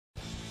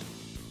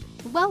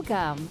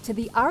Welcome to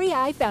the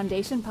REI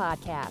Foundation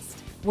Podcast,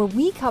 where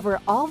we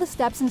cover all the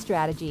steps and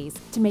strategies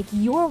to make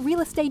your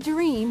real estate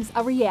dreams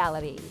a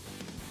reality.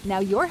 Now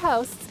your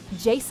hosts,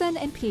 Jason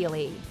and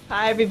Peely.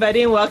 Hi,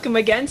 everybody, and welcome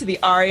again to the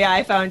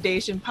REI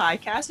Foundation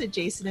Podcast with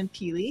Jason and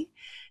Peely.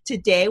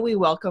 Today, we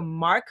welcome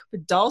Mark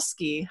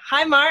Podolsky.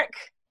 Hi, Mark.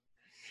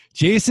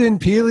 Jason,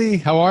 Peely,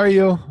 how are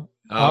you?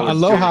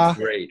 Aloha.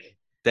 Great.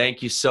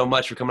 Thank you so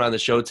much for coming on the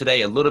show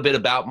today. A little bit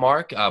about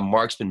Mark.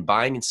 Mark's been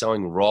buying and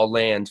selling raw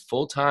land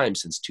full-time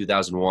since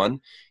 2001.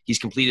 He's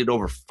completed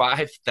over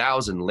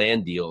 5,000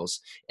 land deals,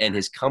 and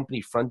his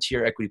company,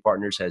 Frontier Equity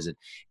Partners, has an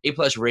A+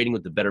 rating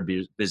with the Better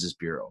Business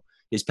Bureau.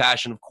 His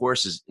passion, of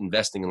course, is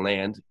investing in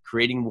land,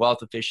 creating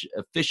wealth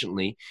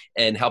efficiently,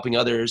 and helping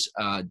others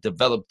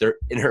develop their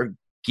inner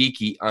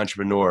geeky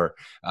entrepreneur,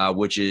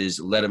 which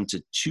has led him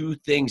to two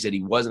things that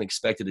he wasn't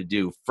expected to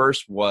do.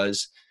 First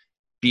was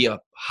be a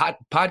hot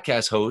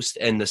podcast host,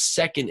 and the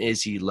second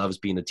is he loves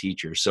being a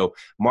teacher. So,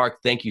 Mark,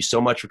 thank you so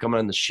much for coming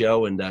on the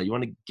show, and you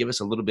want to give us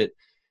a little bit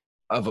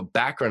of a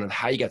background of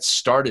how you got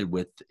started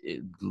with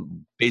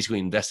basically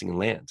investing in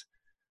land.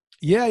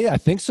 Yeah.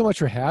 Thanks so much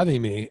for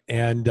having me.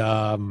 And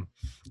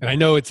I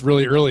know it's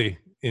really early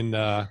in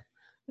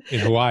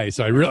Hawaii,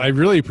 so I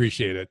really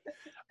appreciate it.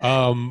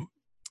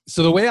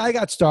 So the way I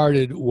got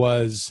started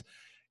was,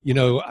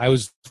 I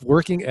was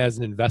working as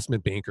an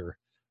investment banker,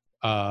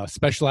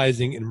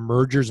 specializing in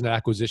mergers and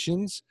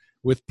acquisitions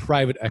with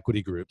private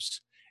equity groups.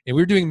 And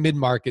we were doing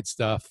mid-market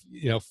stuff,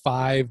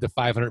 5 to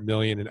 500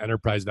 million in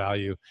enterprise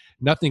value,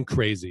 nothing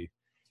crazy.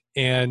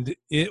 And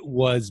it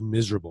was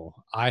miserable.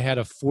 I had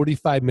a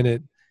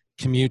 45-minute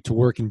commute to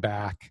work and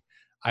back.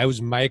 I was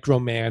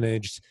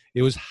micromanaged.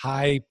 It was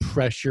high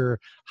pressure,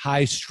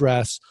 high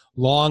stress,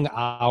 long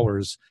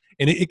hours.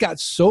 And it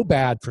got so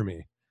bad for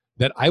me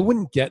that I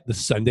wouldn't get the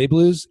Sunday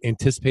blues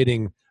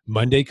anticipating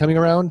Monday coming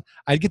around.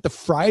 I'd get the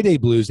Friday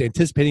blues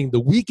anticipating the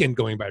weekend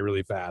going by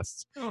really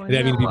fast and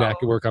having to be back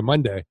at work on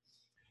Monday.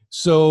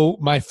 So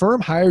my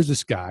firm hires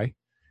this guy,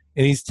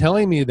 and he's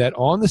telling me that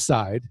on the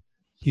side,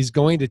 he's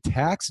going to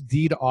tax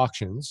deed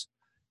auctions.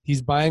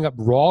 He's buying up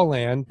raw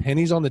land,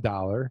 pennies on the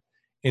dollar,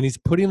 and he's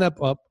putting them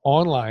up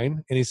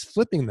online, and he's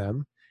flipping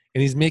them,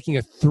 and he's making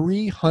a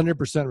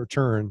 300%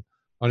 return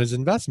on his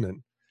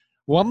investment.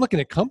 Well, I'm looking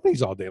at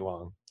companies all day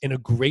long, and a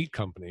great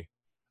company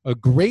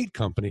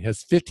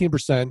has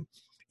 15%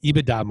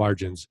 EBITDA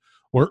margins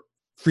or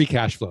free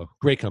cash flow.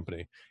 Great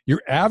company.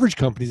 Your average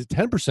company is at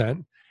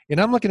 10%, and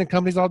I'm looking at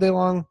companies all day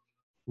long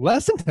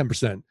less than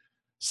 10%.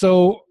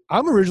 So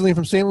I'm originally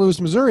from St.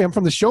 Louis, Missouri. I'm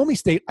from the Show Me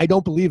State. I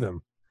don't believe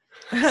him.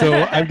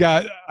 So I've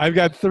got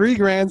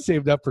 $3,000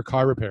 saved up for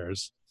car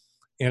repairs,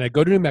 and I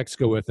go to New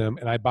Mexico with him,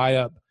 and I buy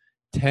up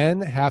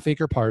 10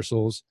 half-acre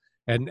parcels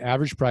at an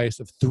average price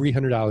of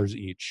 $300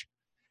 each.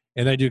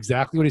 And I do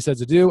exactly what he says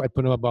to do. I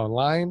put them up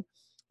online.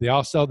 They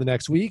all sell the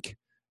next week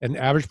at an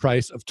average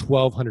price of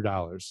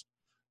 $1,200.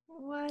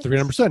 What?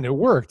 300%. It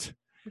worked.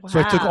 Wow. So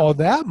I took all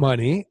that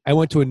money. I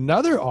went to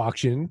another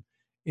auction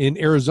in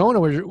Arizona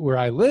where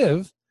I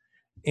live,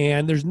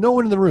 and there's no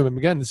one in the room. And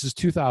again, this is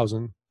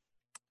 2000.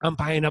 I'm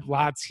buying up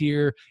lots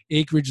here,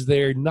 acreage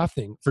there,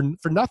 nothing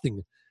for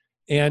nothing.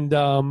 And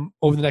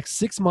over the next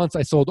 6 months,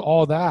 I sold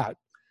all that,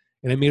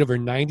 and I made over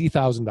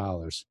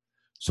 $90,000.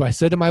 So I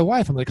said to my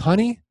wife, I'm like,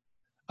 honey,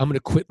 I'm going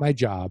to quit my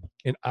job,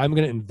 and I'm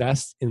going to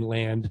invest in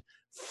land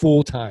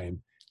full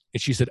time.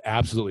 And she said,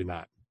 absolutely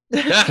not.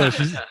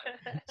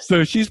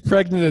 So she's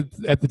pregnant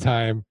at the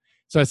time.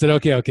 So I said,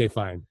 okay,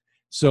 fine.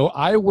 So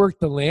I worked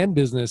the land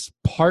business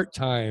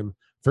part-time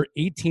for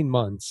 18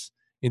 months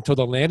until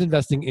the land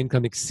investing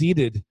income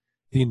exceeded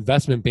the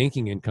investment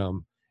banking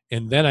income.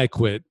 And then I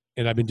quit,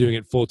 and I've been doing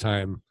it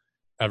full-time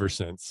ever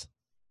since.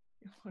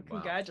 Well,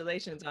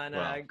 congratulations on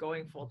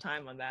going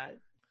full-time on that.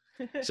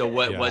 So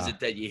what was it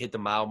that you hit the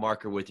mile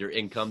marker with your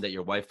income that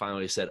your wife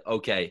finally said,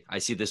 okay, I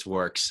see this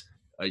works.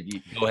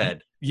 Go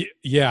ahead.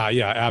 Yeah,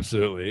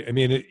 absolutely. I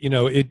mean,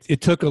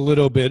 it took a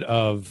little bit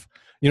of,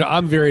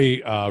 I'm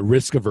very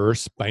risk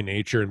averse by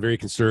nature and very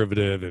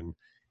conservative. And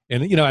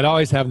I'd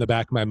always have in the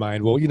back of my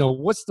mind, well,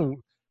 what's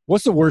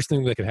the worst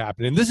thing that could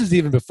happen? And this is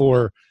even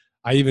before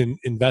I even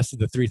invested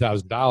the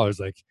 $3,000.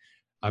 Like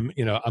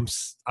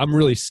I'm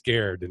really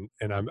scared.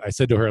 And I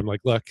said to her, I'm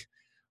like, look,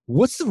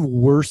 what's the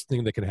worst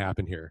thing that can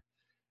happen here?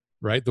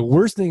 Right? The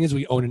worst thing is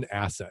we own an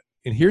asset.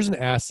 And here's an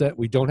asset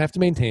we don't have to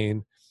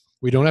maintain.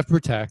 We don't have to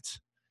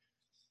protect.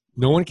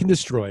 No one can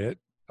destroy it.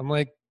 I'm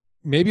like,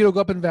 maybe it'll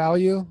go up in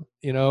value.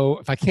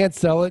 If I can't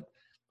sell it,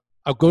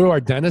 I'll go to our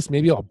dentist.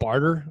 Maybe I'll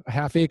barter a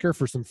half acre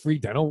for some free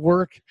dental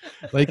work.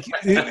 Like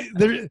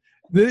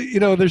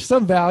there's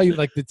some value,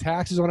 like the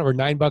taxes on it were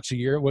 $9 a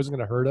year. It wasn't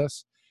going to hurt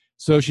us.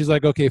 So she's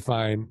like, okay,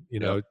 fine.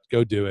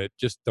 Go do it.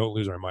 Just don't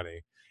lose our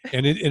money.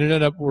 And it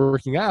ended up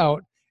working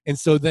out. And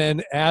so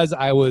then as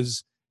I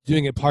was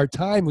doing it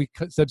part-time, we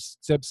kept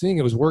seeing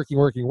it was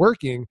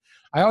working.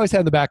 I always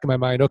had in the back of my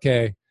mind,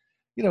 okay,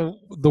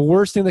 the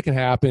worst thing that can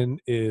happen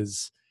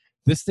is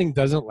this thing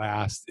doesn't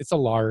last. It's a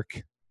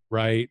lark,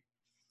 right?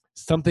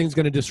 Something's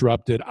going to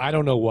disrupt it. I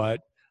don't know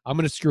what. I'm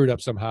going to screw it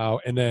up somehow.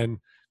 And then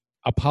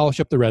I'll polish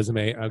up the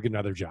resume, and I'll get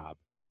another job,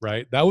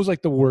 right? That was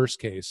like the worst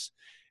case.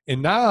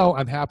 And now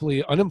I'm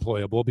happily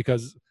unemployable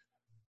because,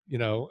 you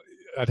know,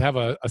 I'd have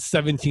a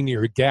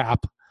 17-year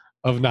gap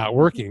of not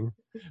working,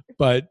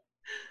 but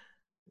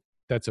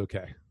that's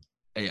okay.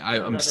 Hey,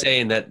 I'm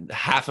saying that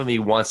half of me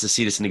wants to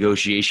see this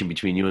negotiation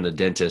between you and the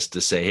dentist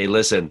to say, hey,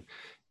 listen,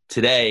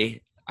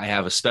 today I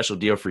have a special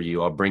deal for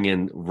you. I'll bring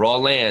in raw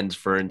land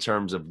for in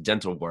terms of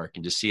dental work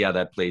and just see how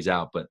that plays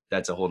out. But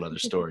that's a whole nother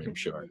story, I'm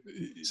sure.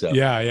 So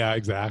yeah,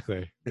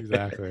 exactly.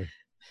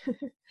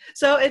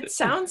 So it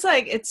sounds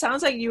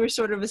like you were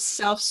sort of a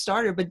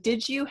self-starter, but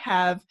did you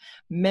have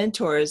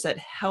mentors that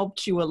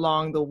helped you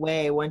along the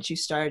way once you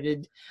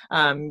started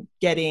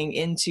getting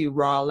into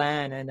raw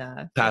land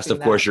and past, of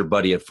course, your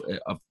buddy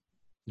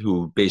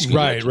who basically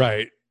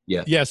right.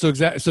 Yeah. So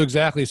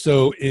exactly.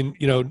 So now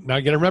you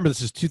got to remember,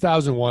 this is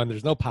 2001.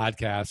 There's no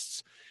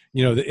podcasts.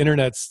 The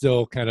internet's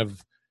still kind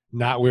of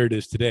not where it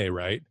is today,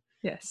 right?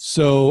 Yes.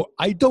 So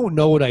I don't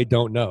know what I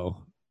don't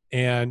know,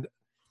 and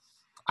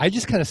I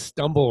just kind of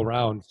stumble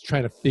around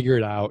trying to figure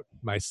it out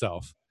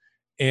myself.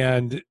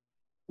 And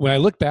when I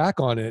look back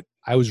on it,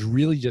 I was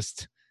really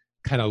just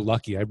kind of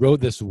lucky. I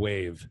rode this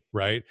wave,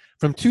 right?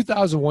 From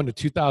 2001 to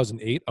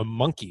 2008, a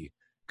monkey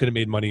could have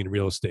made money in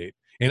real estate.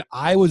 And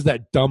I was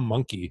that dumb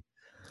monkey,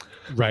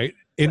 right?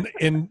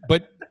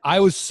 But I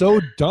was so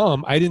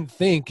dumb, I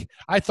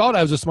thought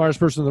I was the smartest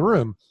person in the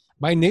room.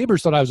 My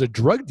neighbors thought I was a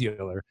drug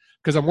dealer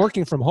because I'm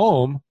working from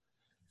home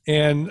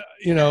and,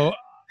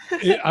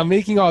 I'm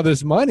making all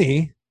this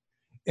money,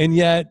 and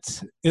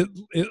yet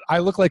I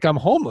look like I'm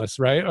homeless,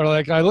 right? Or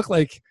like I look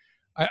like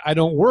I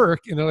don't work,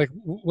 and they're like,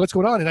 what's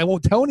going on? And I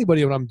won't tell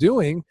anybody what I'm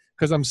doing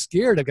because I'm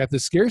scared. I've got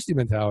this scarcity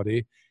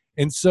mentality.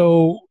 And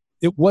so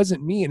it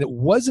wasn't me. And it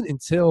wasn't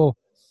until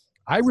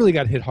I really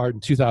got hit hard in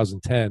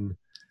 2010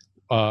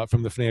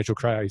 from the financial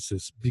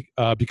crisis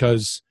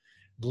because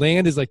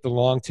land is like the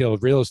long tail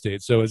of real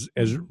estate. So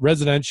as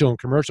residential and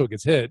commercial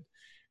gets hit,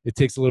 it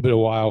takes a little bit of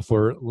a while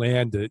for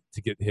land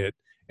to get hit.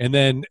 And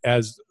then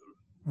as,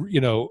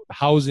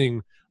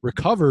 housing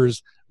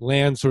recovers,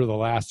 land sort of the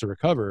last to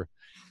recover.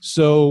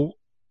 So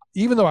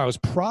even though I was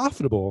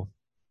profitable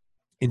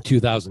in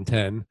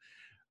 2010,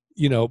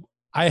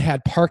 I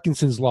had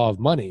Parkinson's law of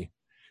money.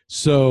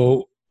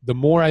 So the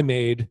more I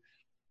made,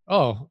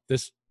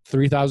 this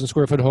 3,000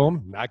 square foot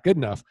home, not good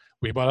enough.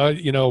 We bought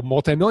a,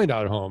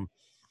 multi-million-dollar home.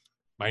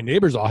 My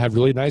neighbors all have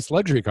really nice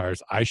luxury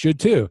cars. I should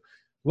too.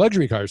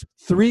 Luxury cars.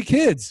 3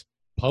 kids.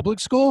 Public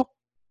school?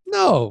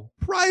 No.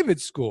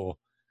 Private school.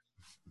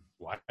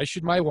 Why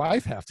should my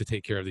wife have to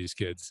take care of these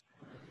kids?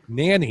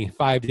 Nanny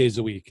 5 days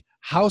a week.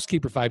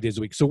 Housekeeper 5 days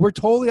a week. So we're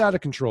totally out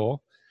of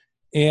control.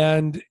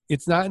 And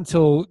it's not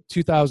until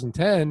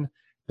 2010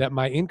 that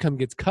my income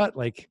gets cut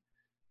like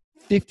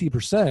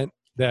 50%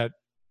 that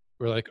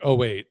we're like, oh,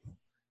 wait,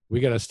 we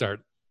got to start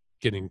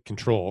getting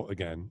control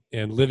again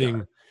and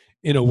living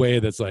in a way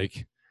that's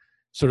like,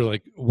 sort of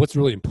like what's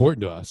really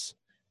important to us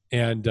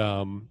and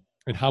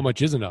how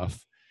much is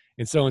enough.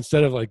 And so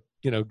instead of like,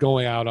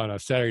 going out on a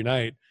Saturday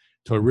night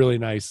to a really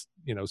nice,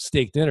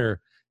 steak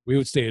dinner, we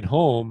would stay at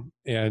home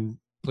and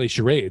play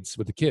charades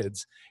with the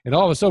kids. And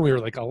all of a sudden we were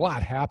like a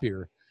lot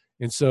happier.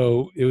 And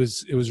so it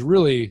was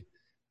really,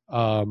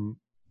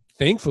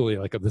 thankfully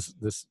like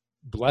this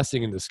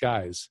blessing in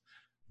disguise,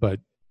 but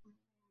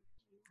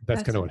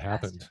that's kind of what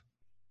happened.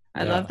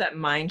 I love that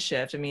mind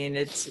shift. I mean,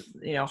 it's,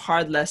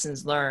 hard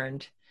lessons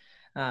learned.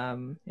 We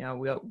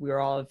were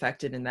all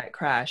affected in that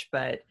crash,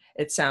 but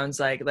it sounds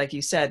like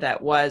you said,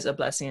 that was a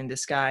blessing in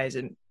disguise,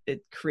 and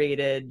it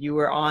created, you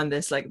were on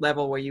this like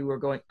level where you were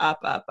going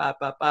up,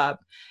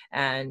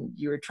 and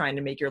you were trying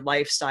to make your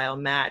lifestyle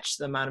match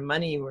the amount of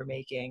money you were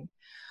making.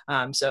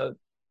 So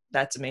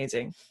that's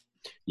amazing.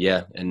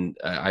 Yeah. And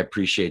I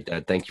appreciate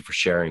that. Thank you for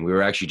sharing. We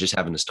were actually just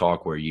having this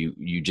talk where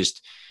you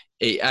just,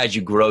 as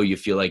you grow, you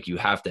feel like you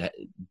have to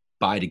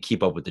buy to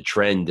keep up with the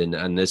trend. And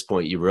at this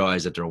point, you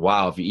realize that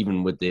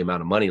even with the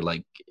amount of money,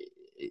 like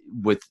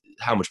with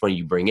how much money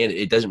you bring in,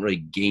 it doesn't really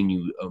gain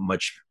you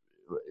much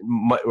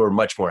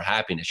more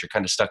happiness. You're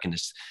kind of stuck in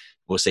this,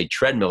 we'll say,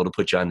 treadmill to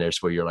put you on there. So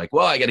where you're like,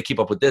 well, I got to keep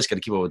up with this, got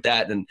to keep up with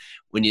that. And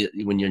when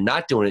you're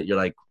not doing it, you're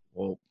like,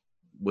 well,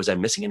 was I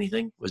missing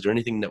anything? Was there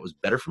anything that was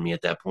better for me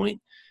at that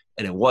point?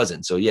 And it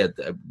wasn't. So yeah,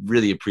 I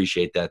really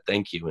appreciate that.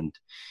 Thank you. And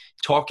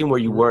talking where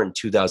you were in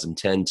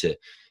 2010 to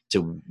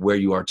where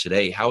you are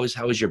today, how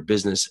has your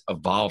business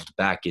evolved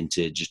back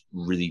into just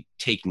really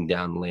taking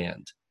down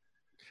land?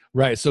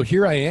 Right. So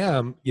here I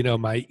am,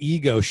 my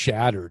ego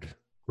shattered.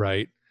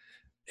 Right.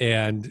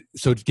 And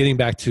so getting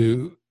back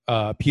to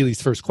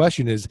Peely's first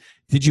question is,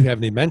 did you have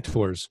any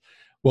mentors?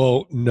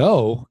 Well,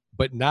 no,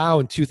 but now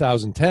in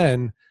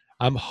 2010,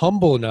 I'm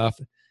humble enough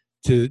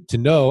to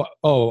know,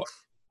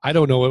 I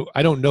don't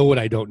know what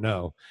I don't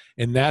know.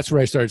 And that's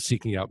where I started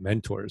seeking out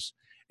mentors.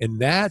 And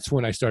that's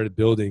when I started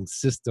building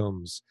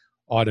systems,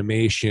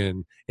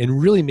 automation,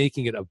 and really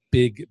making it a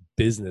big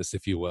business,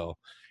 if you will.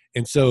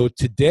 And so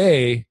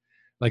today,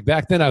 like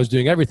back then I was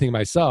doing everything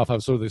myself. I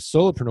was sort of the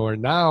solopreneur.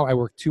 Now I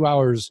work 2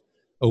 hours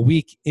a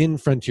week in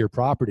Frontier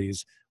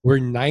Properties. We're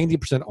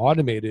 90%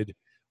 automated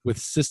with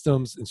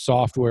systems and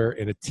software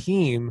and a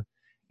team.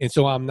 And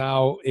so I'm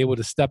now able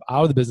to step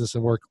out of the business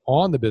and work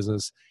on the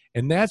business.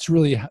 And that's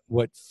really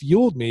what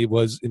fueled me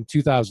was in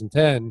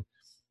 2010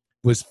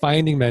 was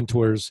finding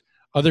mentors,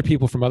 other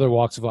people from other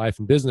walks of life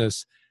and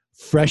business,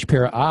 fresh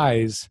pair of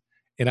eyes.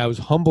 And I was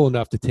humble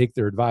enough to take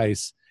their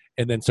advice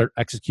and then start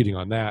executing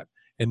on that.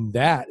 And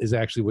that is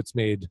actually what's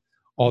made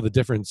all the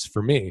difference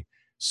for me.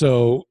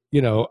 So,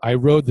 I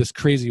rode this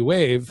crazy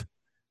wave,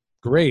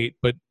 great,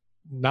 but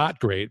not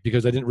great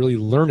because I didn't really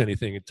learn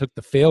anything. It took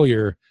the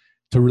failure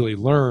to really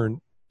learn,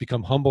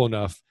 become humble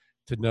enough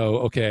to know,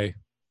 okay,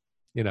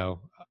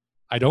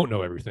 I don't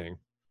know everything.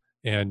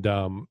 And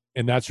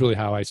that's really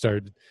how I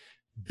started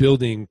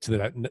building to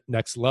that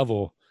next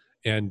level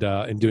and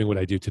doing what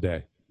I do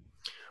today.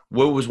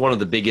 What was one of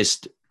the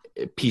biggest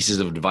pieces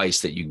of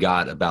advice that you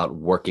got about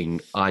working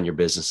on your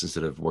business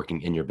instead of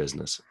working in your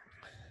business?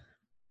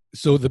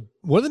 So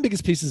one of the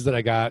biggest pieces that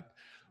I got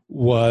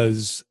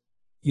was,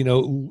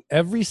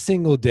 every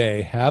single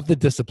day have the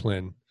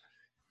discipline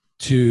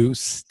to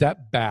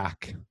step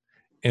back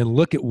and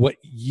look at what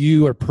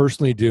you are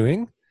personally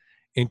doing,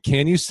 and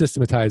can you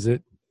systematize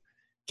it?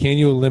 Can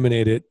you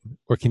eliminate it?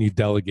 Or can you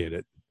delegate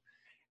it?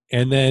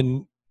 And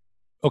then,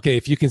 okay,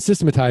 if you can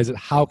systematize it,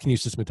 how can you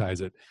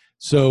systematize it?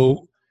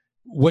 So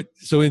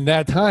in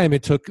that time,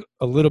 it took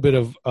a little bit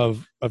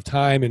of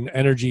time and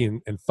energy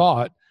and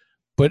thought,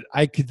 but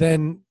I could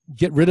then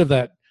get rid of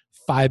that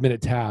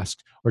 5-minute task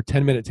or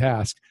 10-minute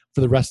task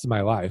for the rest of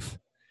my life.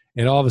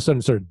 And all of a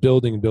sudden started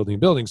building and building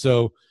and building.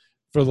 So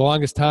for the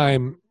longest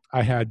time,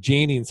 I had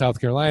Janie in South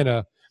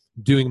Carolina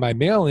doing my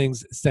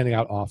mailings, sending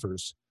out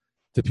offers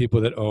to people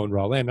that own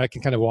raw land. I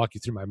can kind of walk you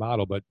through my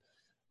model, but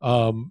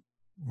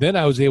then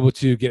I was able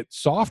to get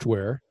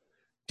software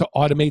to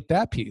automate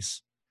that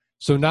piece.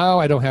 So now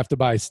I don't have to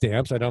buy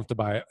stamps. I don't have to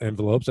buy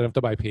envelopes. I don't have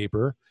to buy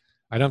paper.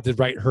 I don't have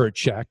to write her a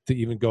check to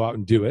even go out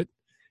and do it.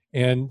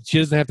 And she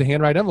doesn't have to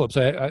handwrite envelopes.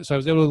 So I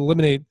was able to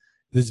eliminate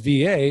this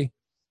VA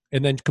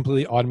and then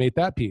completely automate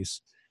that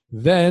piece.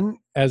 Then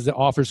as the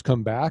offers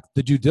come back,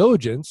 the due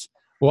diligence,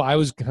 well, I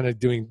was kind of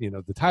doing,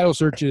 the title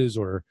searches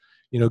or,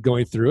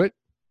 going through it.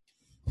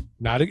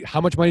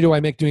 How much money do I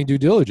make doing due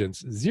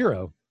diligence?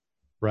 Zero,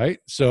 right?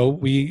 So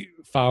we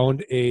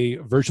found a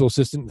virtual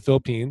assistant in the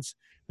Philippines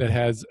that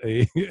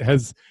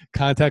has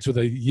contacts with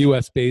a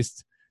US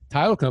based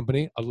title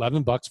company,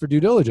 $11 for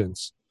due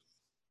diligence.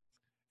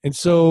 And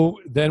so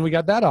then we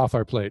got that off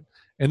our plate.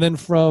 And then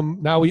from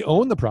now we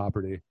own the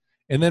property.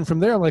 And then from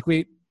there, I'm like,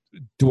 wait,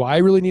 do I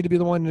really need to be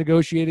the one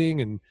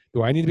negotiating? And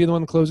do I need to be the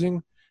one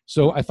closing?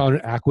 So I found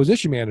an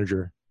acquisition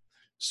manager.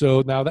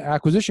 So now the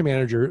acquisition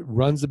manager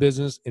runs the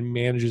business and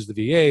manages the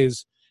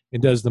VAs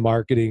and does the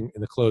marketing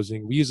and the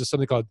closing. We use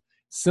something called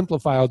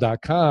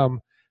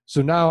simplifile.com.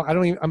 So now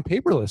I'm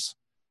paperless.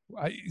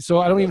 So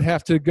I don't even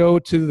have to go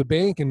to the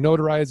bank and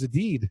notarize a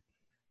deed.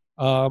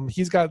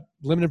 He's got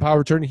limited power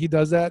of attorney. He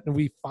does that, and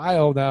we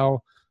file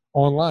now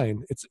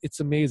online. It's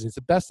amazing. It's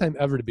the best time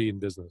ever to be in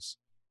business.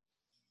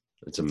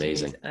 It's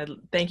amazing.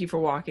 Thank you for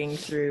walking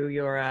through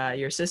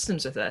your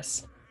systems with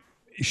us.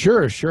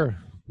 Sure.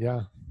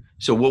 Yeah.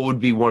 So what would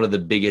be one of the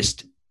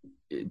biggest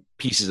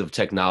pieces of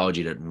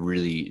technology that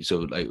really,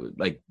 so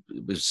like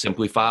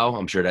Simplifile?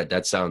 I'm sure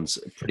that sounds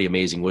pretty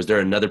amazing. Was there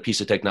another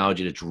piece of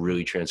technology that's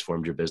really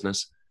transformed your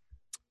business?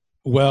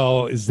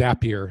 Well,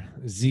 Zapier,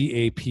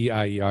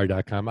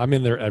 ZAPIER.com. I'm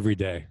in there every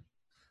day.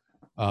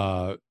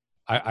 I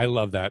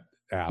love that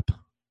app.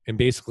 And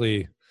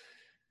basically,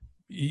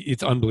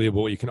 it's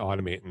unbelievable what you can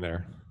automate in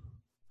there.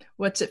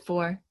 What's it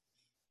for?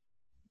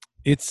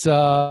 It's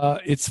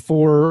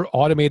for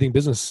automating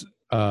business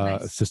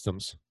Nice.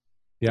 systems.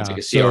 Yeah. It's like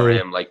a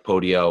CRM, like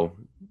Podio.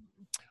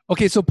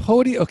 Okay, so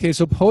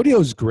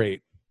Podio is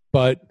great,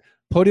 but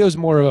Podio is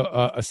more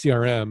of a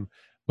CRM.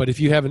 But if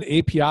you have an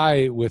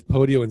API with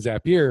Podio and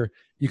Zapier,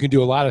 you can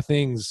do a lot of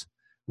things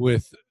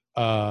with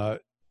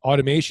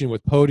automation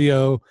with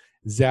Podio,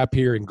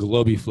 Zapier, and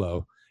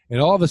Globiflow. And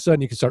all of a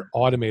sudden, you can start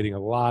automating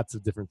lots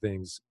of different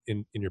things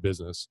in your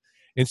business.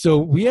 And so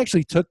we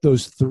actually took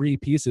those three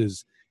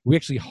pieces. We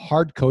actually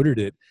hard-coded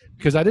it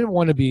because I didn't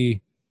want to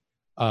be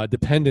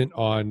dependent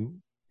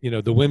on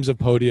the whims of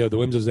Podio, the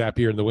whims of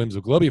Zapier, and the whims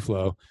of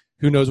Globiflow.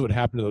 Who knows what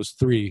happened to those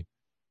three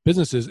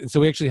businesses? And so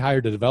we actually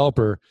hired a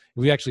developer.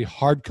 And we actually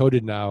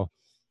hard-coded now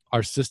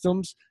our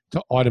systems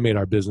to automate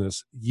our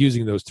business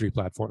using those three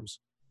platforms.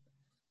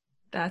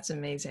 That's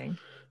amazing.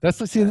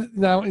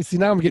 Now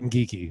I'm getting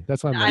geeky.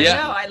 That's why I'm I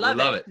know. I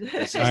love it.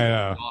 This is I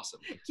know.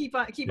 awesome. Keep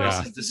on. Yeah.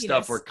 This is the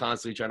stuff we're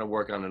constantly trying to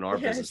work on in our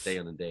business day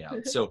in and day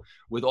out. So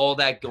with all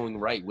that going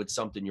right, what's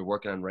something you're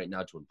working on right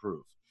now to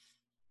improve?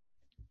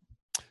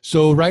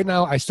 So right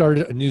now I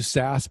started a new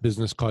SaaS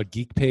business called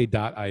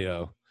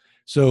geekpay.io.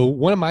 So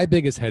one of my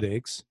biggest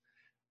headaches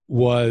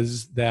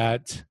was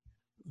that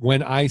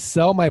when I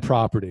sell my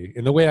property,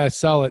 and the way I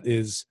sell it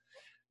is,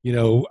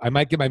 I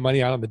might get my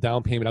money out on the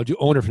down payment. I'll do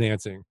owner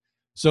financing.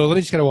 So let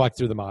me just kind of walk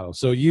through the model.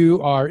 So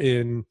you are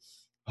in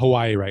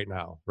Hawaii right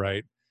now,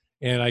 right?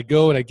 And I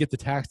go and I get the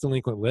tax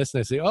delinquent list and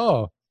I say,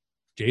 oh,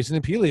 Jason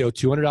and Peely owe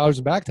 $200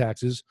 in back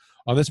taxes.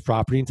 on this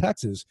property in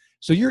Texas.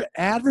 So you're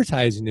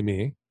advertising to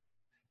me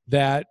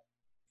that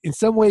in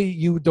some way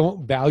you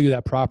don't value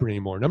that property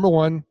anymore. Number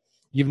one,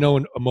 you have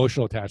no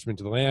emotional attachment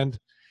to the land.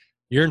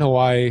 You're in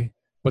Hawaii,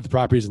 but the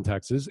property is in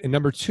Texas. And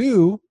number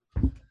two,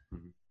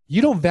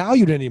 you don't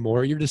value it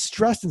anymore. You're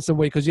distressed in some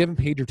way because you haven't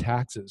paid your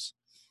taxes.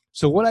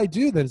 So what I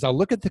do then is I'll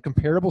look at the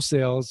comparable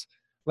sales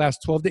last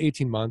 12 to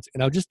 18 months,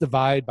 and I'll just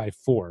divide by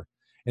 4.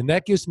 And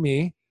that gives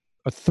me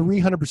a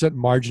 300%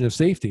 margin of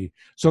safety.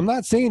 So I'm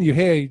not saying to you,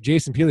 hey,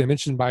 Jason Peely, I'm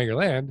interested in buying your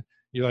land.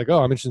 You're like, oh,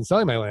 I'm interested in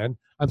selling my land.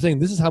 I'm saying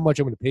this is how much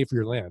I'm going to pay for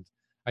your land.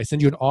 I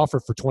send you an offer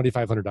for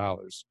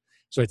 $2,500.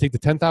 So I take the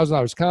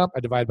 $10,000 comp, I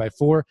divide by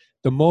 4.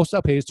 The most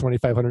I'll pay is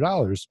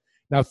 $2,500.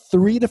 Now,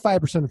 3 to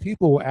 5% of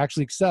people will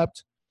actually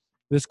accept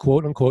this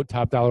quote unquote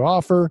top dollar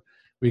offer.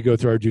 We go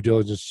through our due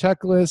diligence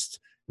checklist.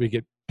 We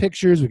get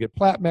pictures, we get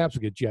plat maps,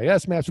 we get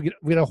GIS maps, we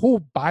get a whole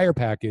buyer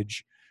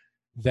package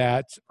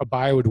that a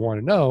buyer would want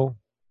to know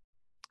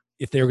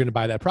if they were going to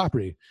buy that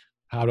property.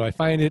 How do I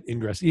find it?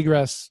 Ingress,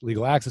 egress,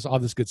 legal access, all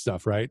this good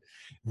stuff, right?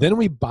 Then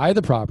we buy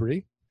the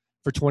property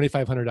for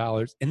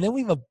 $2,500, and then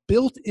we have a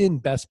built-in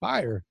best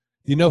buyer.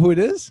 Do you know who it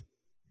is?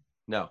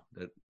 No.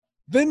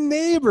 The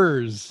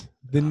neighbors.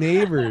 The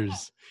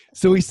neighbors.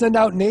 So we send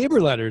out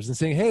neighbor letters and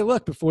saying, hey,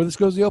 look, before this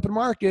goes to the open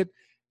market,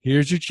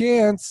 here's your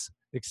chance.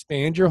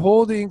 Expand your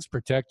holdings,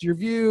 protect your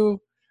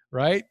view,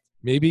 right?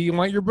 Maybe you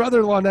want your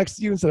brother-in-law next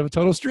to you instead of a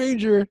total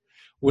stranger,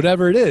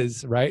 whatever it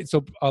is, right?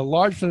 So a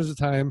large percentage of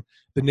the time,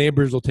 the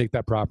neighbors will take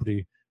that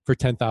property for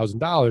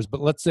 $10,000.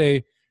 But let's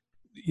say,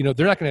 they're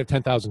not going to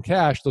have $10,000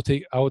 cash.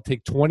 I will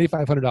take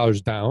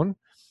 $2,500 down,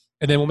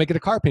 and then we'll make it a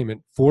car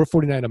payment,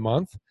 $449 a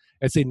month,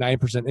 at say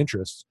 9%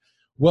 interest.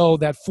 Well,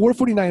 that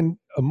 $449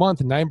 a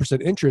month and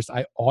 9% interest,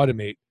 I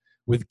automate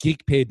with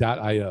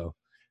geekpay.io.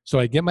 So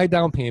I get my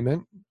down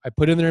payment, I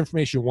put in their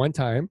information one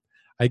time,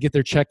 I get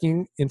their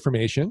checking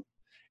information,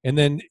 and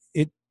then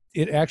it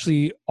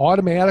actually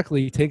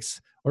automatically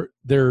takes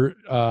their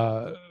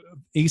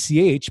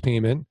ACH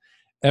payment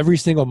every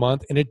single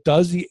month, and it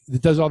does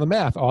all the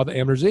math, all the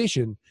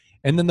amortization.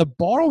 And then the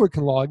borrower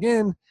can log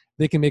in,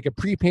 they can make a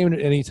prepayment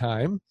at any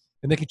time,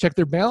 and they can check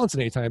their balance at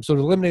any time. So it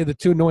eliminated the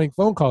 2 annoying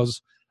phone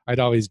calls I'd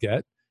always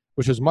get,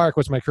 which was, Mark,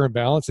 what's my current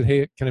balance? And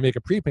hey, can I make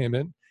a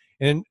prepayment?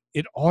 And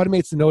it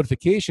automates the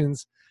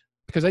notifications,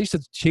 because I used to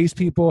chase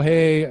people,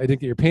 hey, I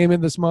didn't get your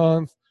payment this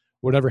month,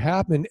 whatever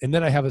happened. And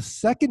then I have a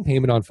second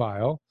payment on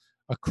file,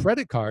 a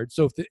credit card.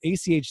 So if the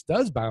ACH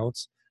does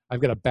bounce,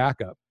 I've got a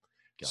backup.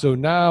 So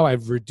now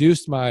I've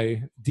reduced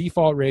my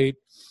default rate,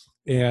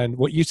 and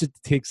what used to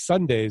take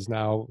Sundays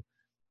now,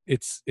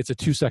 it's a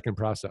 2-second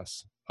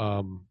process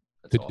to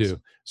do.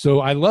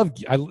 So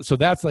so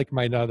that's like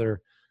my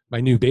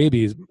new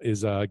baby is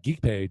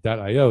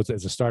geekpay.io as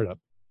a startup.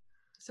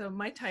 So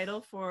my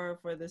title for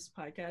this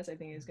podcast, I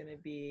think, is going to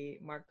be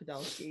Mark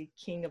Podolsky,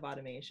 King of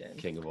Automation.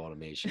 King of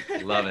Automation.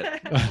 Love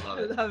it.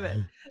 Love it.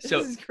 So,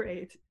 this is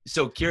great.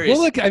 So curious.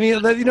 Well, look, I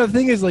mean, the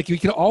thing is, like, we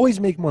can always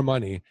make more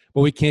money,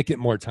 but we can't get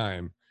more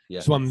time.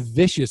 Yeah. So I'm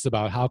vicious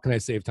about how can I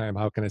save time?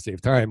 How can I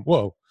save time?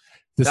 Whoa,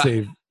 to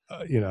save,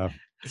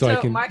 so I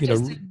can, Mark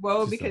just did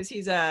whoa because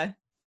he's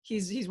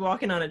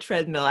walking on a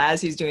treadmill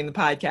as he's doing the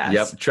podcast.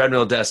 Yep.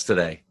 Treadmill desk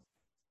today.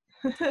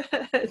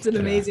 It's an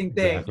amazing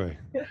thing. Exactly.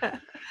 Yeah.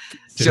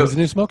 So the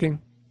new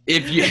smoking.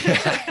 If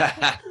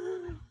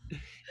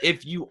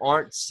you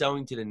aren't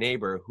selling to the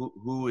neighbor,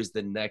 who is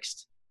the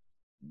next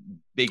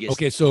biggest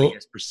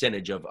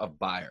percentage of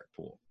buyer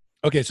pool?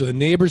 Okay, so the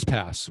neighbors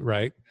pass,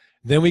 right?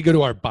 Then we go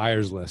to our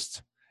buyers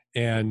list,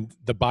 and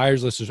the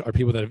buyers list are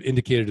people that have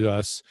indicated to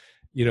us,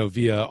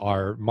 via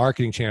our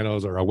marketing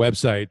channels or our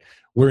website,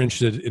 we're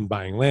interested in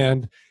buying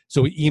land.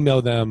 So we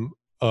email them,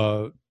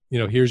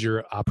 here's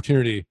your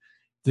opportunity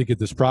to get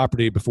this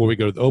property before we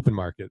go to the open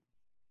market.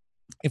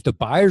 If the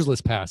buyers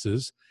list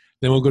passes,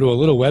 then we'll go to a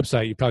little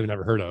website you probably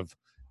never heard of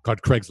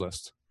called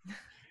Craigslist.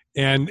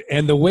 And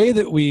the way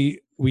that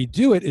we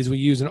do it is we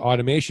use an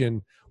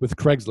automation with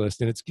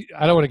Craigslist. And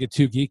I don't want to get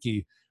too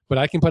geeky, but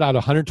I can put out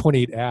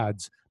 128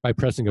 ads by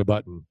pressing a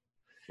button.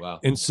 Wow.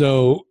 And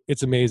so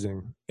it's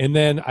amazing. And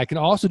then I can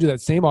also do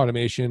that same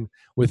automation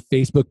with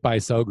Facebook buy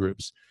sell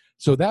groups.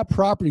 So that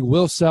property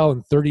will sell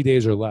in 30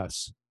 days or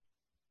less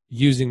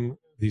using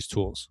these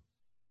tools.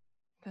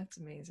 That's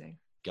amazing.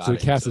 So it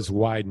casts this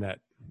wide net.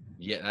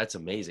 Yeah, that's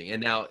amazing.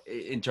 And now,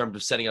 in terms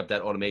of setting up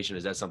that automation,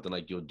 is that something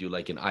like you'll do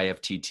like an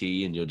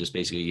IFTT, and you'll just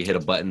basically hit a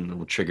button and it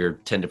will trigger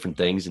 10 different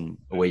things, and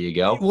away you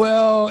go?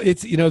 Well,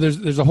 it's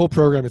there's a whole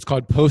program. It's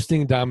called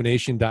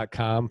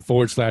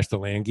postingdomination.com/the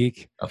land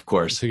geek. Of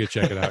course, so you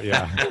can check it out.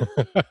 Yeah,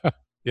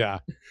 yeah.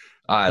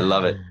 I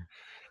love it.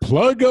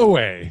 Plug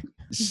away.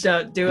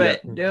 Don't do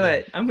it. Do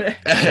it. I'm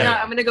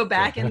gonna go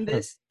back in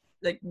this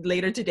like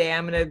later today.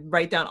 I'm gonna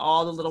write down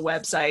all the little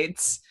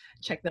websites.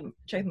 Check them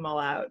all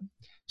out.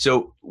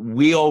 So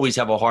we always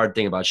have a hard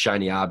thing about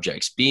shiny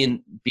objects.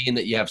 Being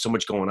that you have so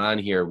much going on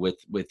here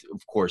with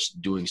of course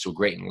doing so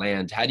great in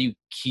land, how do you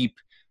keep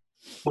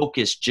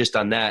focused just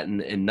on that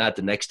and not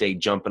the next day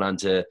jumping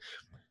onto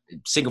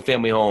single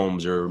family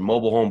homes or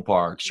mobile home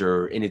parks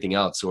or anything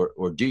else,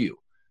 or do you?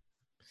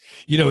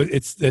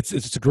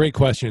 It's a great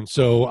question.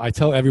 So I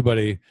tell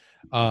everybody,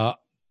 I'm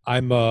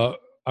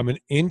an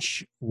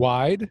inch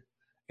wide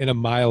and a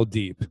mile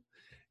deep.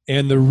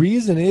 And the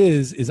reason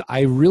is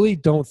I really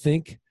don't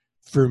think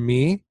for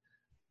me,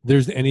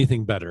 there's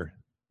anything better.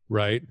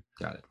 Right.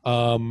 Got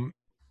it.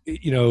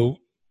 You know,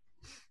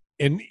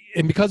 and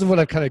because of what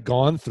I've kind of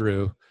gone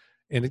through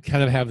and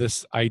kind of have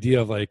this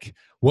idea of like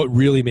what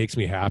really makes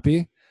me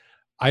happy,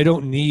 I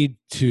don't need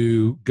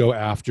to go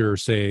after,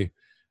 say,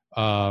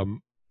 $1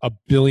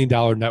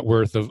 billion net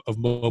worth of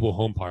mobile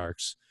home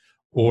parks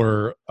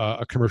or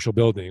a commercial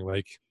building.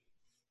 Like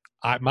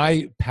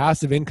my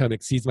passive income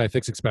exceeds my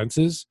fixed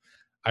expenses.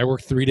 I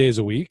work 3 days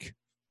a week.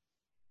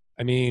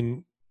 I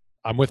mean,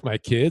 I'm with my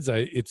kids.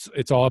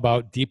 It's all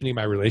about deepening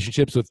my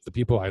relationships with the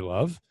people I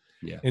love.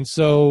 Yeah. And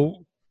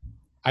so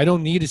I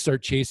don't need to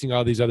start chasing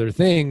all these other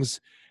things.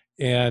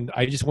 And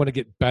I just want to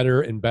get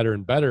better and better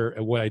and better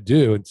at what I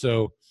do. And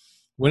so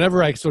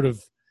whenever I sort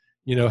of,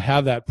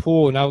 have that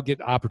pool and I'll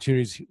get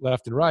opportunities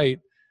left and right,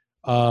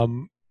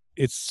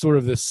 it's sort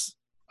of this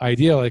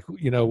idea like,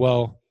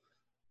 well,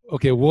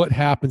 okay, what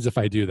happens if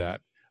I do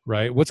that,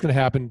 right? What's going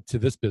to happen to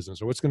this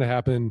business, or what's going to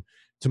happen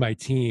to my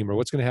team, or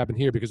what's going to happen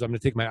here, because I'm going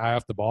to take my eye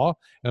off the ball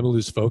and I'm going to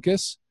lose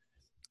focus.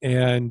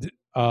 And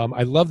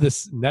I love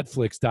this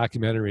Netflix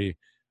documentary,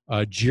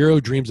 Jiro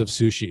Dreams of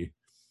Sushi.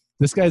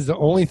 This guy's the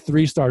only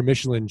 3-star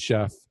Michelin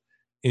chef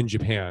in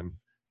Japan,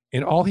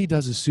 and all he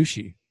does is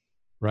sushi,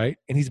 right?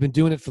 And he's been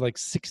doing it for like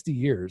 60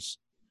 years.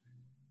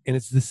 And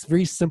it's this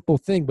very simple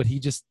thing, but he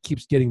just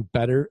keeps getting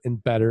better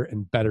and better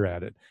and better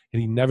at it.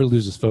 And he never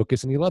loses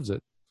focus, and he loves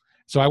it.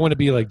 So I want to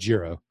be like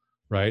Jiro,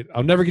 right?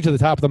 I'll never get to the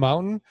top of the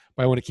mountain,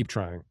 but I want to keep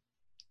trying.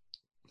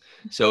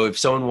 So if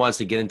someone wants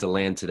to get into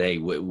land today,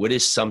 what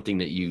is something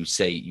that you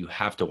say you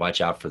have to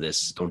watch out for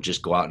this? Don't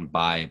just go out and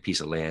buy a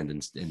piece of land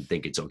and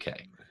think it's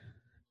okay.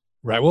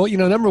 Right. Well,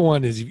 number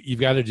one is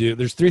you've got to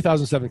there's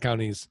 3,007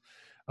 counties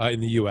in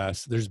the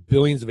U.S. There's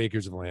billions of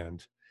acres of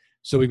land.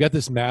 So we've got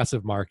this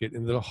massive market.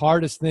 And the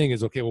hardest thing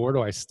is, okay, well, where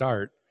do I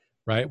start?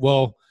 Right.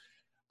 Well,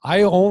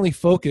 I only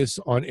focus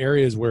on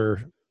areas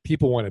where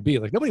people want to be.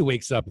 Like nobody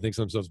wakes up and thinks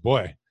to themselves, boy,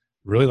 I'd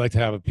really like to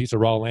have a piece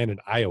of raw land in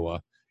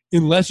Iowa,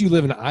 unless you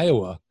live in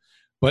Iowa.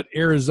 But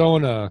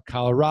Arizona,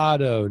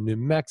 Colorado, New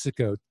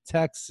Mexico,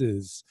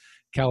 Texas,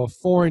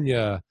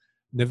 California,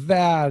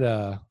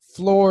 Nevada,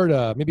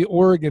 Florida, maybe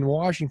Oregon,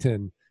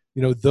 Washington,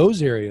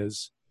 those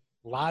areas,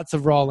 lots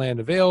of raw land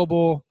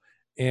available.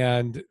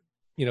 And,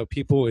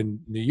 people in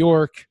New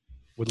York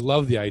would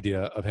love the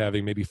idea of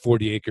having maybe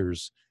 40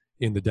 acres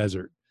in the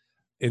desert.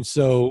 And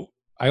so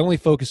I only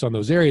focus on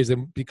those areas.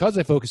 And because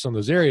I focus on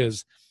those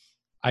areas,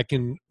 I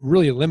can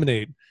really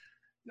eliminate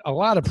a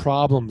lot of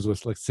problems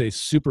with, let's say,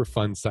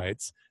 Superfund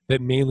sites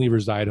that mainly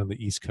reside on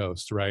the East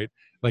Coast, right?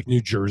 Like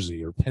New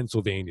Jersey or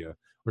Pennsylvania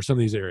or some of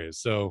these areas.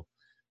 So,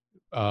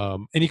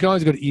 and you can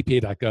always go to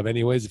epa.gov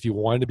anyways if you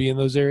wanted to be in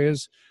those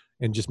areas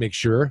and just make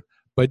sure.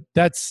 But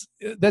that's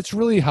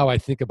really how I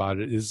think about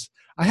it. Is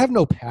I have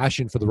no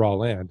passion for the raw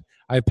land.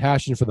 I have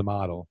passion for the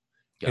model.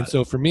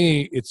 So for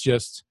me, it's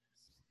just,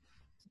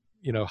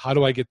 how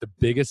do I get the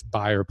biggest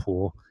buyer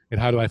pool, and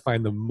how do I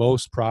find the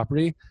most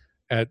property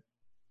at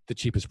the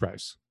cheapest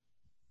price?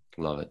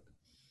 Love it.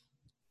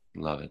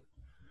 Love it.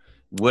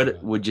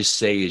 What would you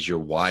say is your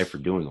why for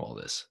doing all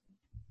this?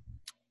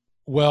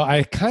 Well,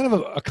 I kind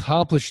of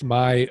accomplished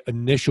my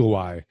initial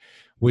why,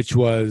 which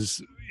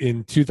was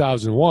in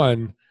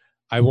 2001,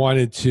 I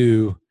wanted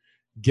to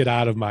get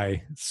out of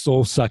my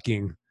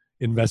soul-sucking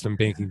investment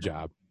banking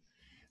job.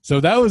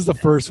 So that was the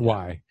first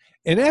why.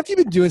 And after you've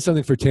been doing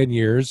something for 10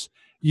 years,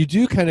 you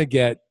do kind of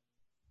get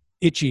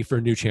itchy for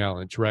a new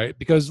challenge, right?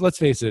 Because let's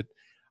face it,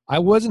 I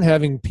wasn't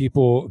having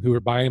people who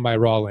were buying my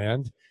raw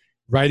land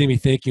writing me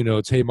thank you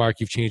notes, hey, Mark,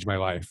 you've changed my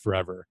life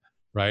forever,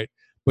 right?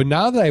 But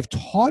now that I've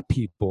taught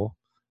people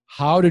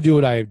how to do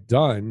what I've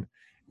done,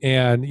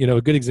 and,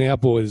 a good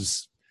example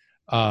is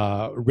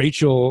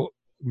Rachel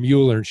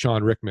Mueller and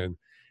Sean Rickman,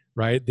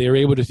 right? They were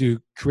able to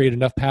create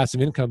enough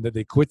passive income that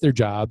they quit their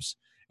jobs,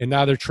 and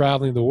now they're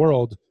traveling the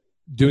world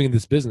doing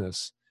this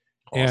business.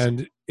 Awesome.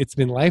 And it's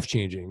been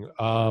life-changing.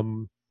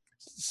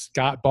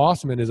 Scott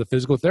Bossman is a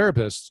physical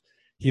therapist.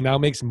 He now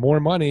makes more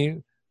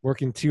money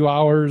working 2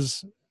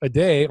 hours a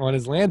day on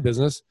his land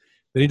business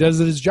than he does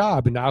at his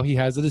job. And now he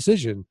has a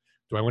decision.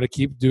 Do I want to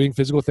keep doing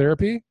physical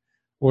therapy,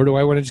 or do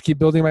I want to just keep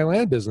building my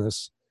land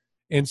business?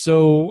 And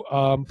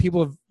so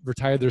people have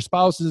retired their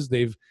spouses.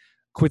 They've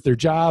quit their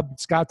job.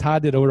 Scott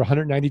Todd did over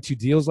 192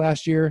 deals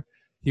last year.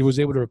 He was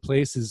able to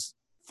replace his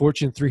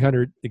Fortune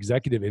 300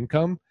 executive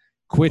income,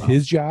 quit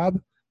his job,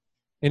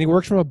 and he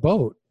works from a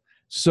boat.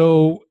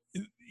 So,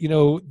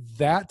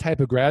 that type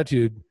of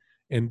gratitude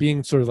and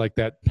being sort of like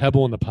that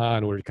pebble in the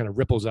pond where it kind of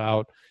ripples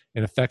out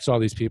and affects all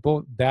these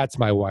people, that's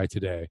my why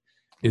today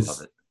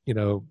is,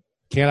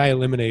 can I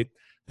eliminate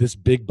this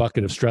big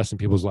bucket of stress in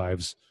people's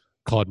lives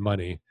called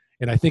money?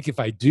 And I think if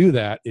I do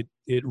that,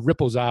 it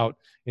ripples out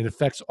and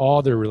affects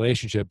all their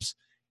relationships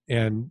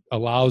and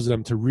allows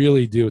them to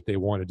really do what they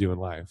want to do in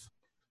life.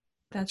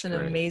 That's an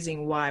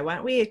amazing why. Why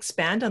don't we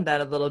expand on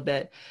that a little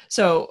bit?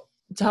 So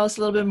tell us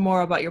a little bit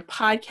more about your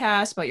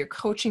podcast, about your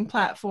coaching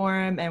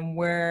platform, and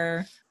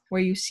where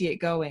you see it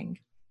going.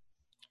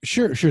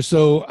 Sure.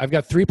 So I've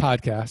got 3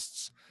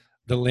 podcasts: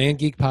 the Land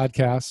Geek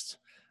podcast,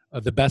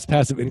 the Best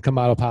Passive Income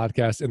Model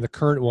podcast, and the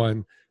current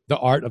one, the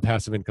Art of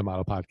Passive Income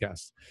Model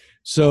podcast.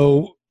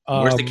 So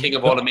where's the King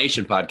of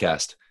Automation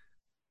podcast?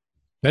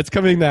 That's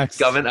coming next.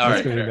 Coming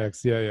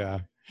next. Yeah.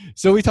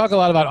 So we talk a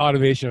lot about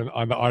automation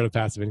on the Art of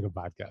Passive Income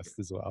podcast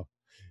as well.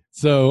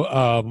 So,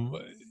 I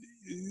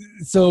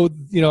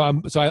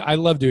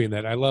love doing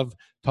that. I love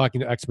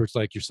talking to experts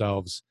like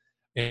yourselves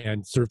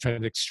and sort of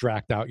trying to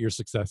extract out your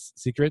success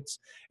secrets.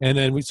 And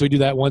then we do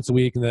that once a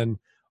week. And then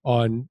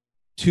on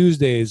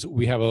Tuesdays,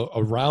 we have a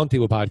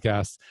roundtable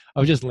podcast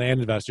of just land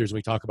investors. And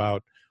we talk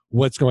about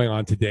what's going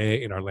on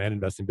today in our land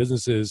investing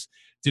businesses.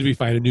 Did we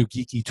find a new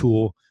geeky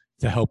tool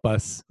to help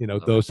us,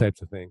 those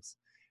types of things.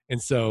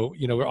 And so,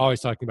 we're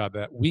always talking about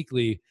that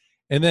weekly.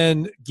 And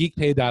then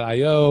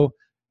geekpay.io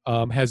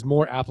has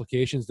more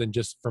applications than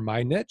just for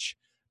my niche,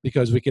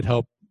 because we could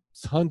help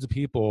tons of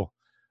people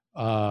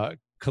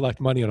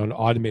collect money on an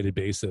automated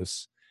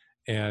basis.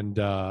 And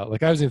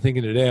like I was even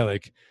thinking today,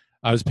 like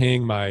I was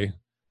paying my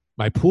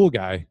pool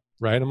guy,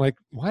 right? I'm like,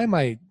 why am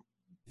I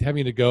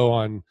having to go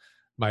on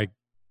my,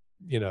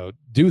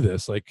 do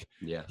this? Like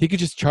he could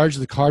just charge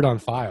the card on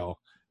file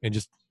and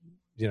just,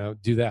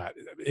 do that.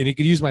 And he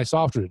could use my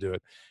software to do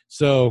it.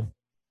 So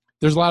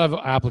there's a lot of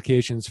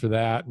applications for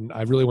that. And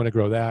I really want to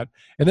grow that.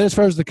 And then as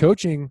far as the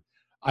coaching,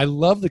 I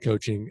love the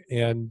coaching.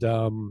 And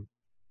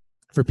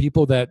for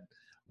people that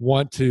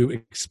want to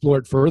explore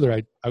it further,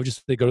 I would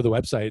just say go to the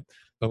website,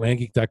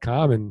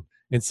 thelandgeek.com,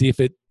 and see if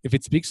it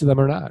speaks to them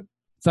or not.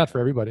 It's not for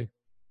everybody.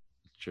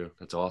 True.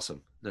 That's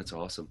awesome.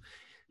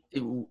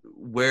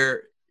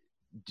 Where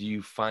do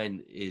you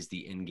find is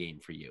the end game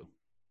for you?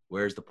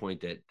 Where's the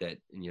point that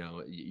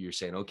you're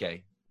saying,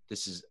 okay,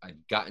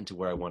 I've gotten to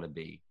where I want to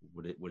be?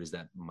 What is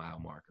that mile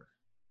marker?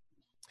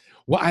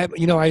 Well, I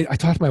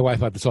talk to my wife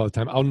about this all the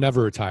time. I'll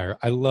never retire.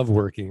 I love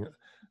working.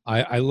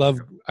 I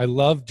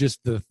love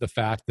just the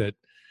fact that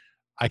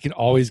I can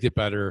always get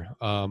better.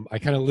 I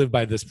kind of live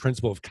by this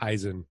principle of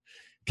Kaizen,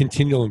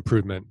 continual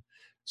improvement.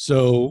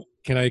 So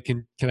can I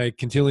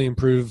continually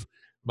improve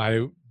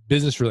my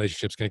business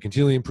relationships? Can I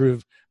continually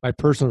improve my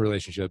personal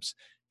relationships?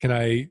 Can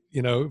I,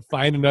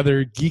 find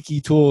another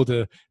geeky tool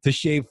to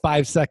shave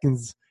 5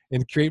 seconds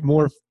and create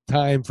more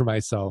time for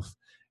myself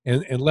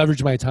and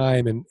leverage my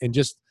time and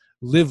just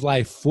live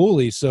life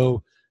fully?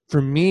 So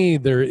for me,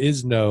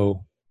 there's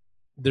no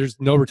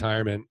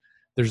retirement.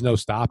 There's no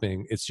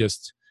stopping. It's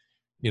just,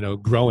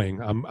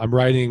 growing. I'm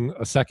writing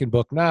a second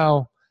book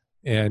now.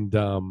 And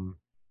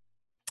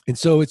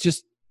so it's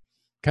just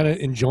kind of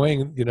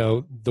enjoying,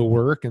 the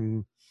work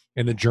and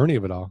the journey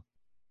of it all.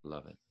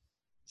 Love it.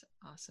 That's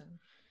awesome.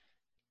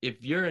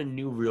 If you're a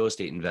new real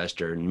estate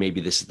investor, and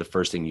maybe this is the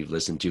first thing you've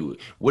listened to,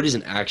 what is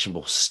an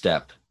actionable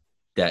step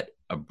that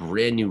a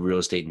brand new real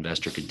estate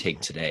investor could take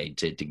today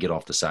to get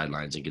off the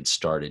sidelines and get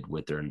started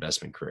with their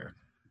investment career?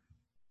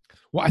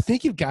 Well, I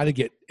think you've got to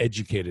get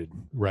educated,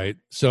 right?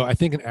 So I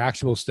think an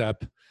actionable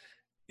step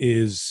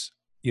is,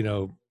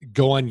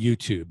 go on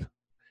YouTube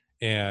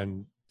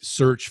and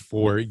search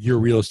for your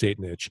real estate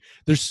niche.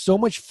 There's so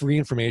much free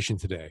information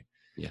today.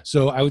 Yeah.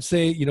 So I would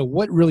say,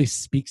 what really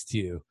speaks to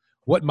you?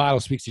 What model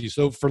speaks to you?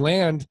 So for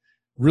land,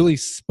 really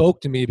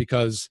spoke to me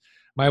because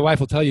my wife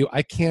will tell you,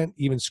 I can't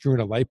even screw in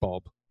a light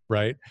bulb,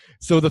 right?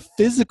 So the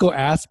physical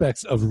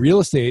aspects of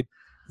real estate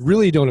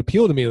really don't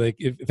appeal to me. Like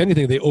if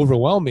anything, they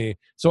overwhelm me.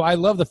 So I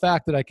love the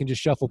fact that I can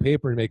just shuffle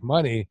paper and make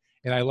money.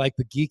 And I like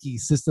the geeky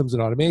systems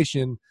and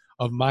automation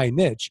of my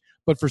niche.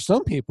 But for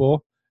some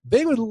people,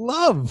 they would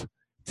love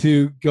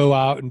to go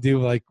out and do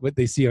like what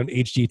they see on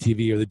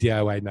HGTV or the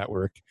DIY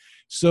network.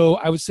 So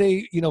I would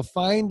say,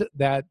 find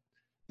that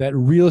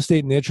real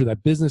estate niche or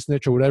that business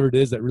niche or whatever it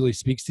is that really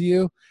speaks to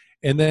you,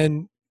 and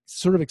then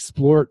sort of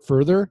explore it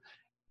further,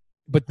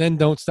 but then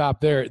don't stop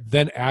there.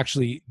 Then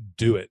actually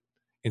do it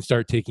and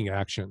start taking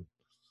action.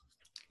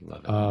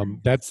 Love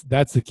it.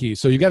 That's the key.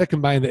 So you got to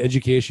combine the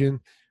education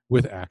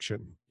with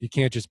action. You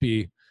can't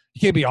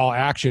be all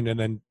action and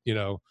then,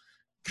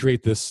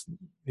 create this,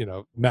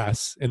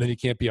 mess. And then you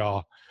can't be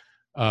all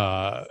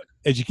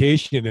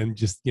education and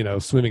just,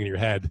 swimming in your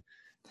head,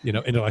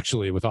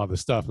 intellectually with all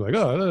this stuff. Like,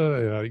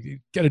 you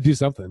got to do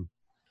something.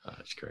 Oh,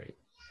 that's great.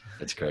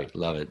 That's great.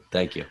 Love it.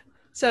 Thank you.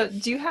 So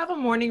do you have a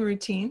morning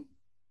routine?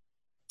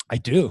 I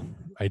do.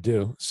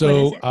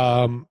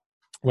 So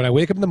when I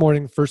wake up in the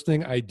morning, first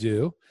thing I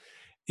do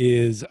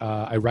is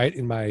I write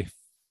in my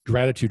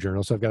gratitude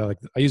journal. So I've got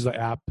I use the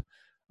app,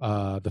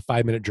 the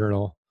 5-minute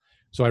journal.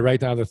 So I write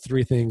down the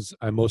 3 things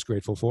I'm most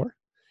grateful for.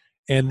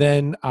 And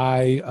then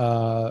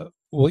I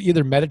will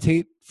either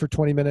meditate for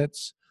 20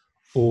 minutes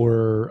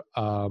or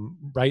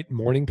write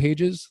morning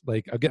pages.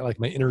 Like I'll get like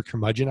my inner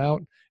curmudgeon out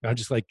and I'll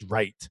just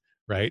write,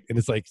 right? And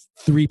it's like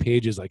 3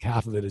 pages, like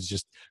half of it is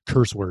just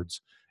curse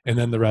words. And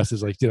then the rest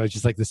is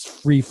just like this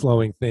free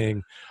flowing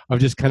thing of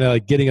just kind of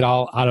like getting it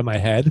all out of my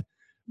head.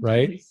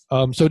 Right.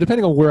 So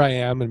depending on where I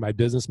am in my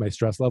business, my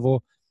stress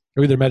level,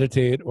 I'll either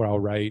meditate or I'll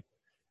write.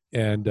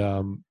 And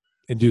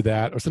do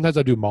that. Or sometimes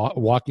I'll do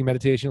walking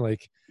meditation.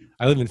 Like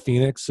I live in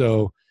Phoenix,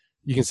 so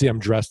you can see I'm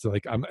dressed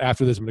like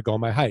after this, I'm going to go on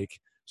my hike.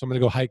 So I'm going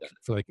to go hike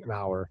for like an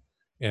hour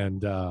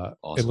and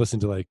listen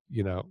to like,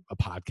 a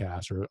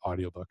podcast or an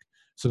audiobook,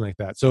 something like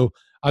that. So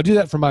I'll do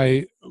that for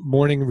my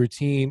morning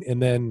routine,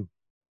 and then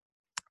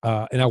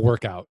and I'll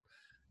work out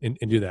and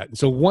do that. And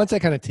so once I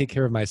kind of take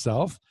care of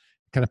myself,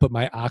 kind of put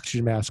my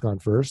oxygen mask on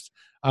first,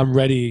 I'm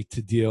ready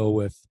to deal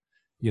with,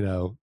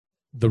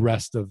 the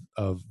rest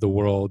of the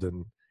world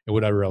and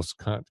whatever else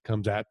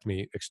comes at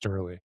me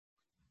externally.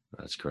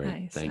 That's great.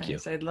 Nice, Thank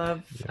nice. you.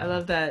 I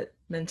love that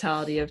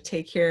mentality of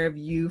take care of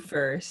you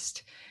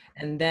first,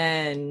 and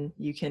then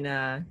you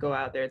can go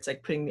out there. It's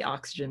like putting the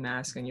oxygen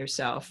mask on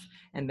yourself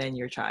and then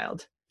your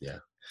child. Yeah.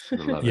 I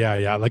love it.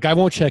 Yeah. Like I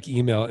won't check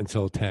email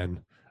until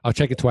 10. I'll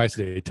check it twice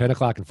a day, 10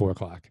 o'clock and 4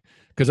 o'clock.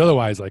 Because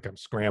otherwise, like I'm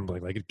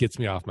scrambling, like it gets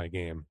me off my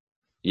game.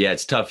 Yeah,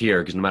 it's tough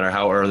here because no matter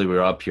how early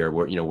we're up here,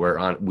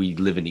 we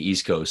live in the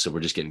East Coast, so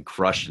we're just getting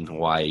crushed in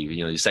Hawaii.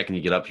 The second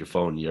you get up your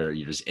phone, you're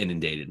just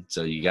inundated.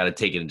 So you got to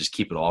take it and just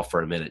keep it off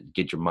for a minute,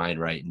 get your mind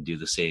right, and do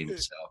the same.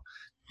 So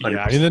 100%.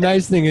 Yeah, I mean the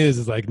nice thing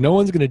is like no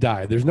one's gonna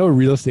die. There's no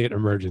real estate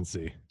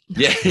emergency.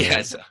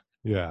 Yeah.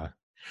 Yeah.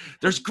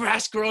 There's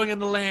grass growing in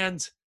the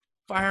land.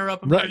 Fire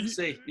up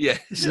emergency. Right.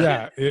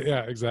 Yeah.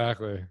 Yeah,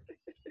 exactly.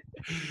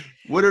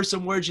 What are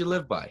some words you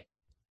live by?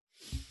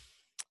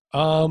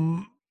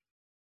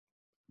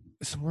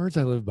 Some words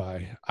I live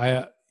by.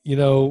 I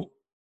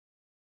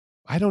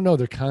don't know.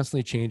 They're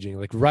constantly changing.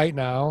 Like right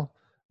now,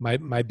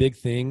 my big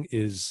thing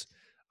is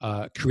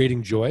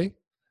creating joy.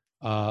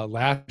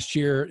 Last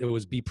year it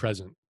was be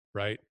present,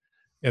 right?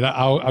 And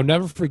I'll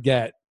never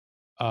forget.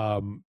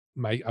 I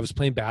was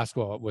playing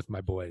basketball with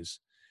my boys,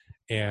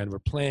 and we're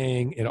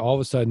playing, and all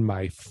of a sudden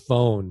my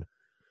phone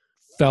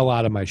fell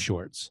out of my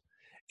shorts,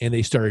 and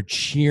they started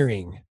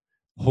cheering,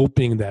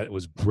 hoping that it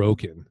was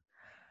broken.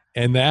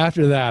 And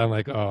after that, I'm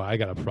like, oh, I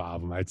got a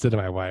problem. I'd said to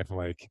my wife, I'm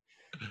like,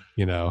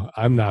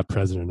 I'm not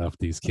present enough with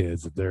these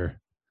kids that they're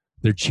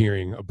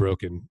cheering a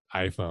broken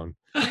iPhone.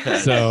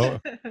 So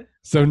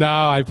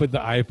now I put the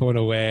iPhone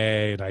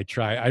away and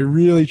I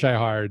really try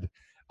hard.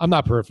 I'm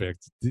not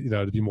perfect,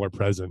 to be more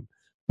present,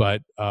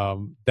 but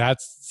that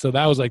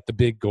was like the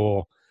big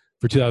goal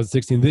for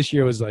 2016. This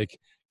year was like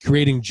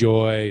creating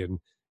joy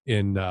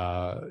and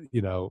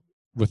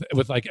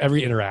with like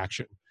every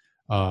interaction,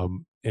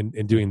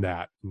 and doing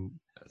that.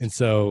 And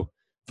so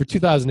for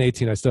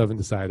 2018, I still haven't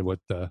decided what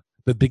the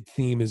big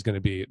theme is going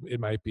to be.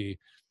 It might be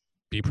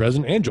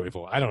present and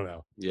joyful. I don't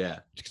know. Yeah.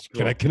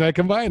 Can I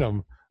combine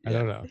them? Yeah. I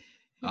don't know.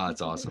 Oh,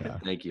 that's awesome. Yeah.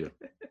 Thank you.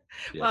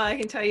 Yeah. Well, I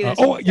can tell you.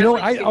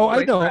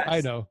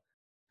 I know.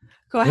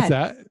 Go ahead. What's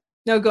that?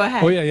 No, go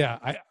ahead. Oh yeah.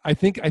 I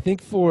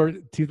think for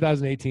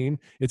 2018,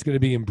 it's going to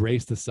be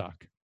embrace the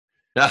suck.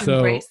 So,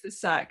 embrace the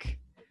suck.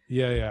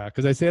 Yeah.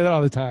 Because I say that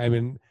all the time,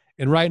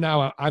 and right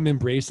now I'm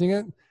embracing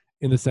it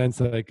in the sense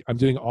that like I'm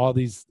doing all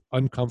these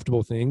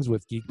uncomfortable things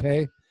with Geek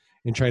Pay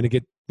and trying to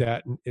get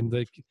that, and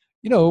like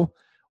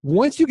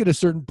once you get a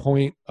certain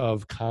point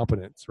of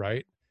competence,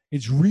 right?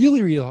 It's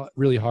really, really,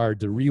 really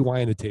hard to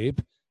rewind the tape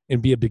and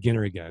be a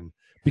beginner again,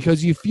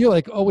 because you feel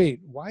like, oh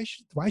wait, why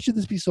should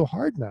this be so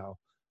hard now?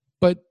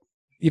 But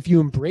if you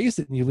embrace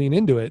it and you lean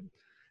into it,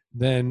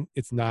 then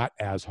it's not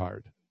as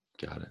hard.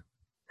 Got it.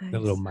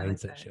 That little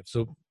mindset shift.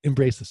 So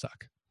embrace the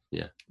suck.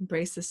 Yeah.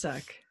 Embrace the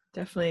suck.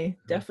 Definitely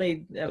put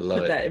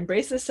it. that.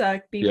 Embrace the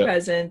suck. Be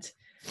present.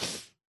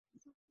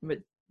 But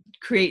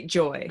create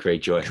joy.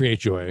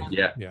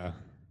 Yeah.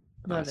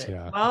 Love it.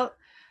 Yeah. Well,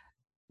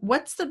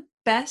 what's the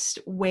best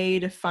way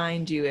to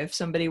find you if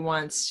somebody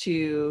wants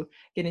to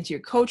get into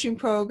your coaching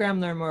program,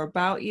 learn more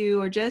about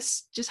you, or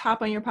just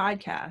hop on your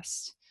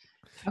podcast?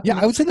 Yeah,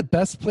 I would say the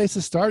best place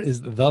to start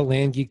is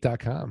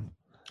thelandgeek.com.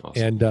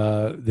 Awesome. And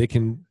they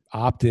can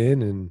opt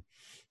in, and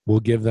we'll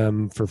give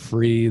them for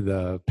free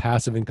the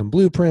passive income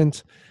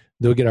blueprint.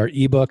 They'll get our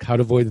ebook, How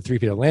to Avoid the 3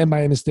 Feet of Land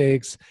Buying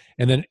Mistakes.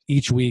 And then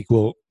each week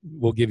we'll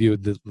give you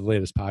the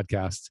latest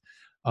podcast.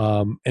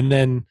 And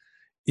then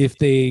if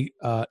they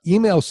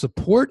email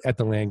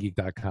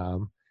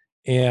support@thelandgeek.com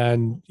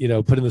and,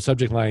 put in the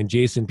subject line,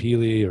 Jason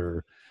Peely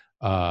or,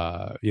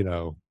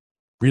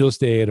 real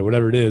estate or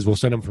whatever it is, we'll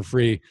send them for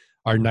free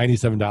our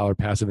 $97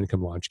 passive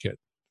income launch kit.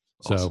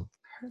 Awesome. So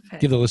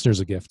give the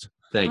listeners a gift.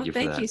 Thank you for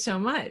that. Thank you so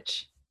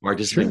much. Mark,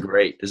 this has been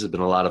great. This has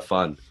been a lot of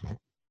fun.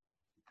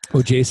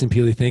 Well, Jason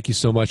Peely, thank you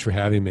so much for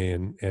having me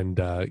and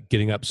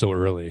getting up so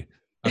early.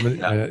 I'm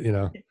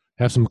gonna,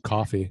 have some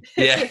coffee.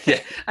 Yeah.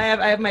 I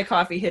have my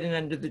coffee hidden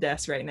under the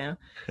desk right now.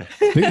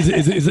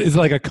 Is it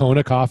like a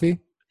Kona coffee?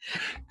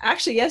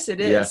 Actually, yes,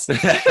 it is.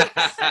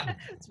 Yeah.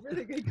 It's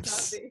really good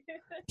coffee.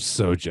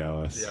 So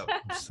jealous. Yep.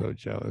 I'm so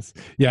jealous.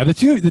 Yeah, the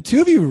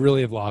two of you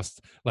really have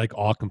lost like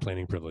all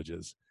complaining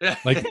privileges.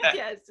 Like,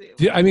 yes.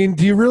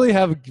 Do you really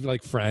have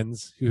like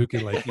friends who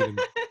can like even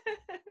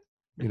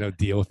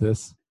deal with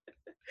this?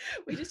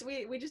 We just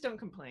don't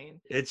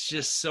complain. It's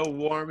just so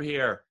warm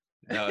here.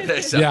 No,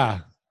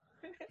 yeah.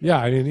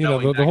 I mean,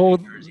 the whole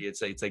Jersey,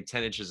 it's like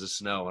 10 inches of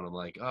snow, and I'm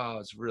like, oh,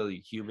 it's really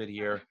humid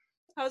here.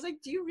 I was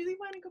like, do you really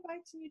want to go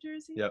back to New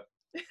Jersey? Yep.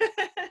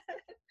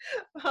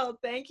 Well,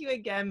 thank you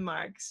again,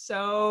 Mark,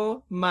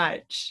 so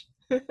much.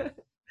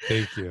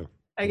 Thank you.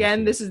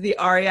 Again, this is the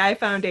REI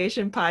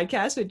Foundation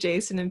podcast with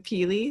Jason and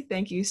Peely.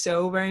 Thank you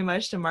so very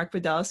much to Mark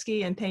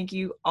Podolsky, and thank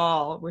you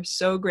all. We're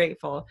so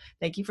grateful.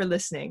 Thank you for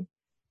listening.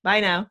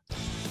 Bye now.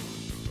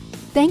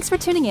 Thanks for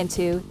tuning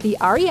into the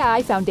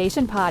REI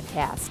Foundation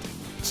podcast.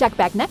 Check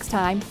back next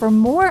time for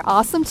more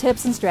awesome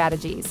tips and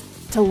strategies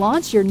to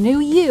launch your new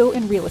you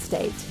in real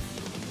estate.